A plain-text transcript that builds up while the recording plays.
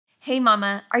Hey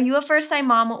mama, are you a first-time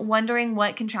mom wondering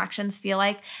what contractions feel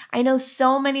like? I know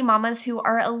so many mamas who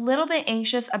are a little bit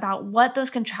anxious about what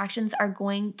those contractions are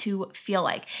going to feel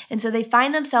like. And so they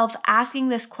find themselves asking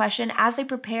this question as they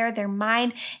prepare their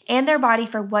mind and their body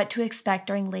for what to expect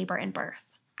during labor and birth.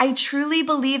 I truly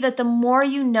believe that the more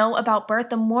you know about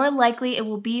birth, the more likely it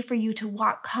will be for you to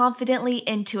walk confidently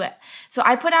into it. So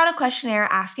I put out a questionnaire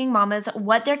asking mamas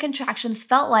what their contractions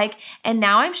felt like, and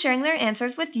now I'm sharing their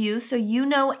answers with you so you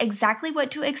know exactly what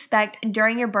to expect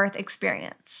during your birth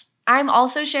experience. I'm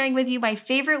also sharing with you my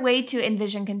favorite way to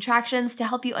envision contractions to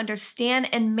help you understand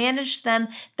and manage them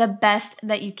the best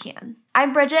that you can.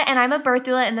 I'm Bridget and I'm a birth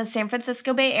doula in the San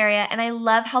Francisco Bay Area, and I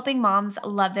love helping moms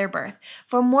love their birth.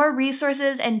 For more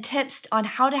resources and tips on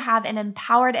how to have an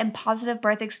empowered and positive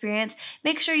birth experience,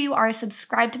 make sure you are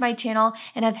subscribed to my channel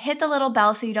and have hit the little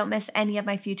bell so you don't miss any of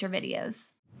my future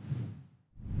videos.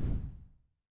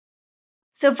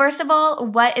 So first of all,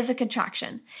 what is a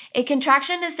contraction? A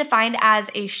contraction is defined as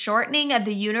a shortening of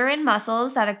the uterine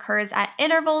muscles that occurs at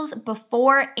intervals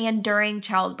before and during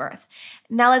childbirth.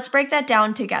 Now let's break that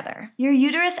down together. Your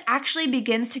uterus actually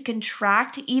begins to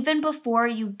contract even before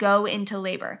you go into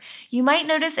labor. You might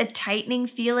notice a tightening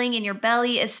feeling in your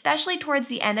belly, especially towards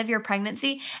the end of your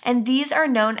pregnancy, and these are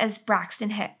known as braxton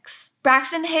hicks.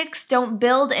 Braxton hicks don't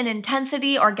build in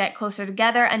intensity or get closer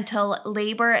together until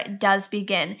labor does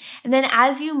begin. And then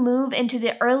as you move into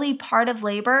the early part of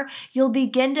labor, you'll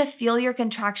begin to feel your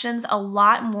contractions a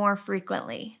lot more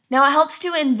frequently. Now it helps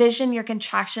to envision your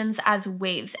contractions as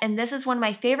waves, and this is one of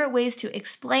my favorite ways to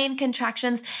explain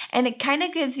contractions, and it kind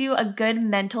of gives you a good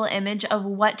mental image of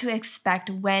what to expect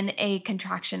when a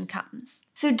contraction comes.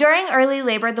 So during early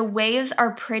labor, the waves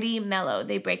are pretty mellow.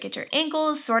 They break at your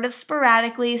ankles sort of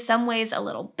sporadically, some waves a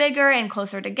little bigger and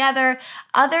closer together,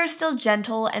 others still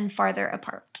gentle and farther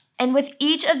apart. And with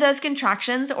each of those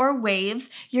contractions or waves,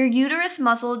 your uterus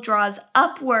muscle draws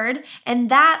upward,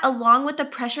 and that, along with the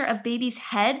pressure of baby's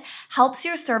head, helps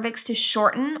your cervix to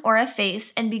shorten or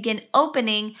efface and begin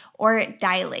opening or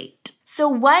dilate. So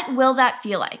what will that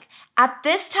feel like? At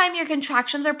this time, your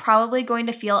contractions are probably going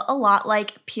to feel a lot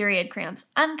like period cramps,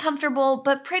 uncomfortable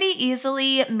but pretty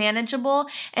easily manageable,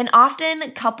 and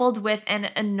often coupled with an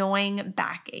annoying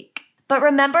backache. But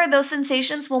remember, those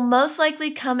sensations will most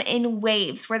likely come in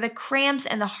waves where the cramps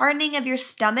and the hardening of your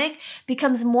stomach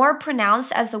becomes more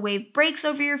pronounced as the wave breaks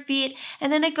over your feet,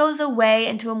 and then it goes away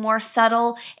into a more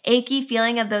subtle, achy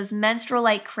feeling of those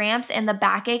menstrual-like cramps and the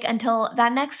backache until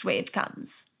that next wave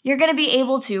comes. You're going to be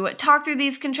able to talk through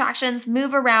these contractions,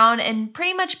 move around, and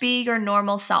pretty much be your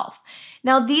normal self.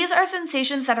 Now, these are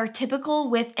sensations that are typical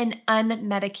with an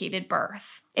unmedicated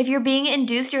birth. If you're being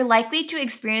induced, you're likely to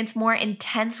experience more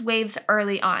intense waves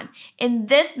early on. In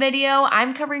this video,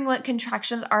 I'm covering what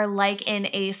contractions are like in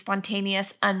a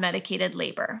spontaneous, unmedicated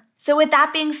labor. So with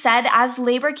that being said, as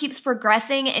labor keeps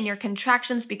progressing and your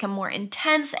contractions become more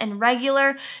intense and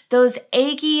regular, those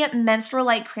achy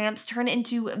menstrual-like cramps turn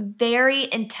into very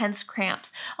intense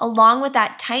cramps, along with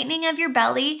that tightening of your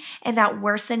belly and that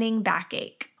worsening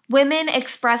backache. Women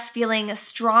express feeling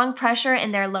strong pressure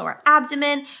in their lower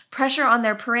abdomen, pressure on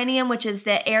their perineum, which is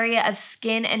the area of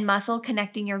skin and muscle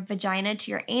connecting your vagina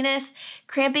to your anus,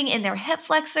 cramping in their hip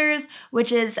flexors,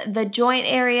 which is the joint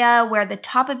area where the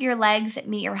top of your legs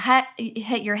meet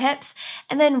hit your hips,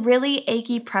 and then really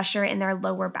achy pressure in their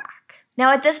lower back.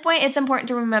 Now at this point, it's important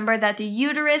to remember that the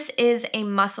uterus is a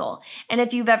muscle, and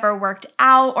if you've ever worked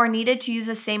out or needed to use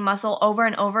the same muscle over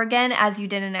and over again as you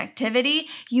did an activity,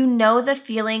 you know the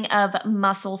feeling of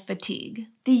muscle fatigue.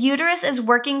 The uterus is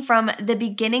working from the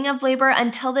beginning of labor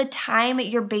until the time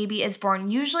your baby is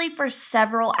born, usually for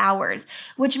several hours,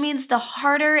 which means the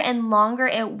harder and longer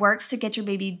it works to get your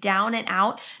baby down and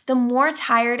out, the more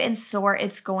tired and sore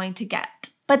it's going to get.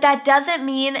 But that doesn't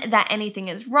mean that anything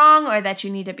is wrong or that you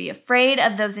need to be afraid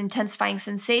of those intensifying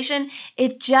sensations.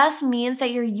 It just means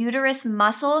that your uterus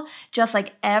muscle, just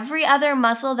like every other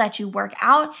muscle that you work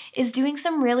out, is doing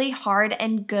some really hard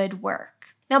and good work.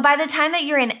 Now, by the time that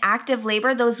you're in active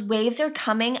labor, those waves are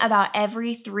coming about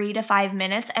every 3 to 5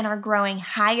 minutes and are growing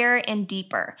higher and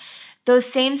deeper. Those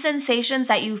same sensations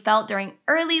that you felt during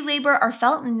early labor are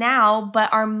felt now,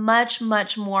 but are much,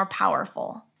 much more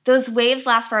powerful. Those waves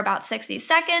last for about 60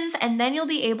 seconds, and then you'll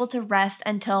be able to rest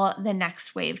until the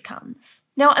next wave comes.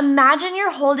 Now imagine you're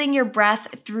holding your breath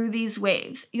through these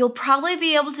waves. You'll probably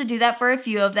be able to do that for a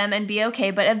few of them and be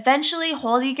okay, but eventually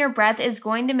holding your breath is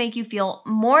going to make you feel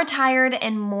more tired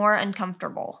and more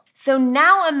uncomfortable. So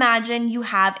now imagine you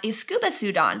have a scuba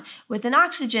suit on with an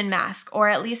oxygen mask or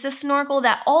at least a snorkel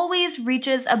that always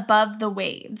reaches above the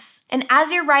waves. And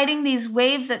as you're riding these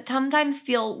waves that sometimes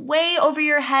feel way over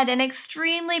your head and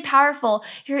extremely powerful,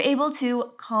 you're able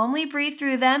to calmly breathe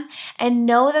through them and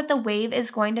know that the wave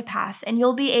is going to pass and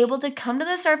you'll be able to come to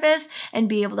the surface and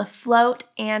be able to float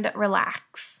and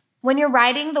relax. When you're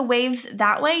riding the waves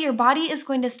that way, your body is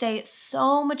going to stay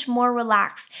so much more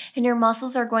relaxed and your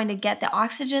muscles are going to get the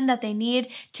oxygen that they need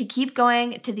to keep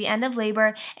going to the end of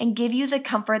labor and give you the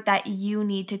comfort that you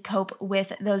need to cope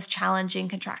with those challenging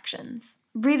contractions.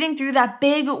 Breathing through that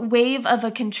big wave of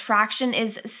a contraction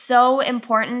is so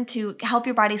important to help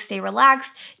your body stay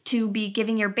relaxed, to be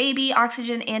giving your baby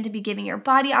oxygen and to be giving your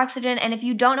body oxygen. And if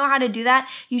you don't know how to do that,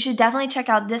 you should definitely check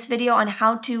out this video on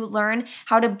how to learn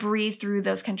how to breathe through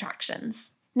those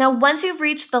contractions. Now, once you've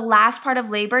reached the last part of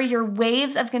labor, your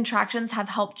waves of contractions have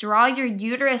helped draw your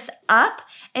uterus up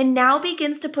and now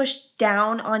begins to push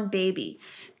down on baby.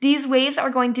 These waves are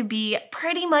going to be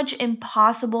pretty much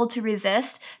impossible to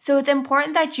resist, so it's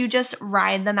important that you just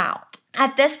ride them out.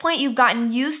 At this point, you've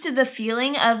gotten used to the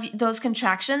feeling of those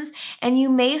contractions, and you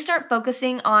may start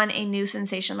focusing on a new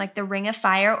sensation like the ring of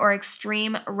fire or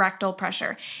extreme rectal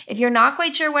pressure. If you're not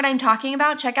quite sure what I'm talking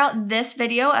about, check out this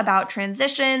video about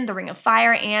transition, the ring of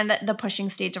fire, and the pushing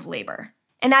stage of labor.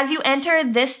 And as you enter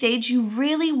this stage, you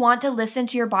really want to listen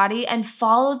to your body and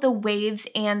follow the waves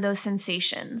and those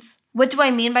sensations. What do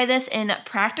I mean by this in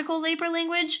practical labor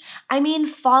language? I mean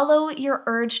follow your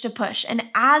urge to push. And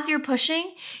as you're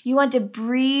pushing, you want to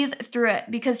breathe through it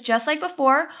because just like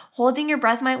before, holding your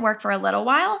breath might work for a little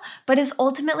while, but is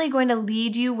ultimately going to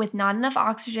lead you with not enough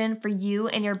oxygen for you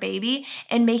and your baby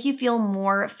and make you feel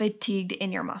more fatigued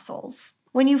in your muscles.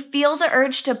 When you feel the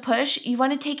urge to push, you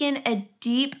want to take in a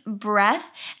deep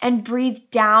breath and breathe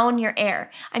down your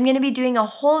air. I'm going to be doing a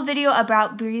whole video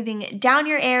about breathing down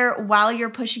your air while you're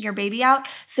pushing your baby out,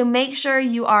 so make sure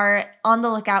you are on the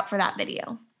lookout for that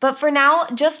video. But for now,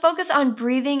 just focus on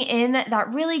breathing in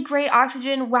that really great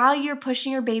oxygen while you're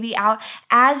pushing your baby out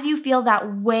as you feel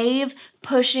that wave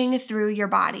pushing through your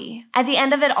body. At the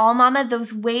end of it all, mama,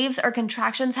 those waves or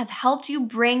contractions have helped you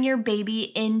bring your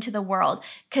baby into the world.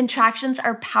 Contractions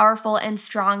are powerful and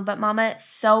strong, but mama,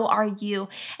 so are you.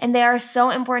 And they are so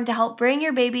important to help bring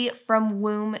your baby from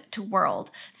womb to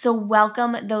world. So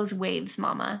welcome those waves,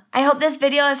 mama. I hope this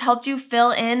video has helped you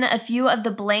fill in a few of the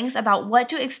blanks about what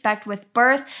to expect with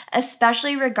birth,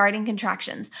 especially regarding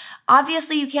contractions.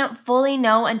 Obviously, you can't fully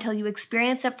know until you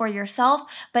experience it for yourself,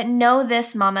 but know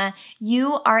this, mama,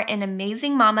 you are an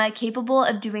amazing mama capable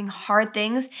of doing hard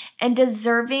things and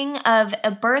deserving of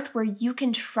a birth where you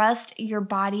can trust your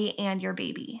body and your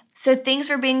baby. So thanks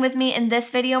for being with me in this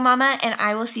video, mama, and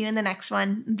I will see you in the next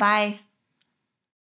one. Bye.